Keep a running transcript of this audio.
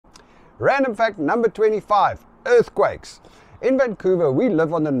Random fact number 25, earthquakes. In Vancouver, we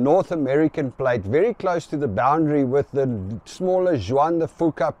live on the North American plate, very close to the boundary with the smaller Juan de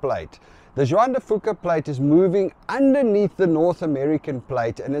Fuca plate. The Juan de Fuca plate is moving underneath the North American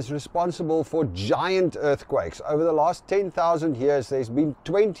plate and is responsible for giant earthquakes. Over the last 10,000 years, there's been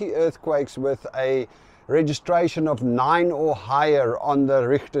 20 earthquakes with a registration of 9 or higher on the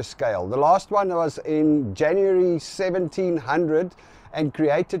Richter scale. The last one was in January 1700 and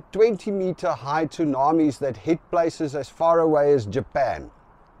created 20-meter high tsunamis that hit places as far away as Japan.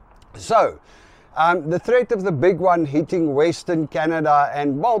 So, the threat of the big one hitting Western Canada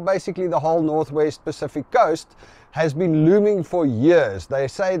and, well, basically the whole Northwest Pacific coast has been looming for years. They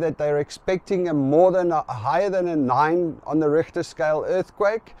say that they're expecting a higher than a 9 on the Richter scale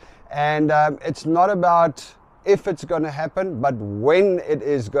earthquake, and it's not about if it's going to happen, but when it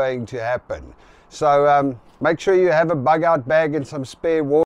is going to happen. So make sure you have a bug out bag and some spare water.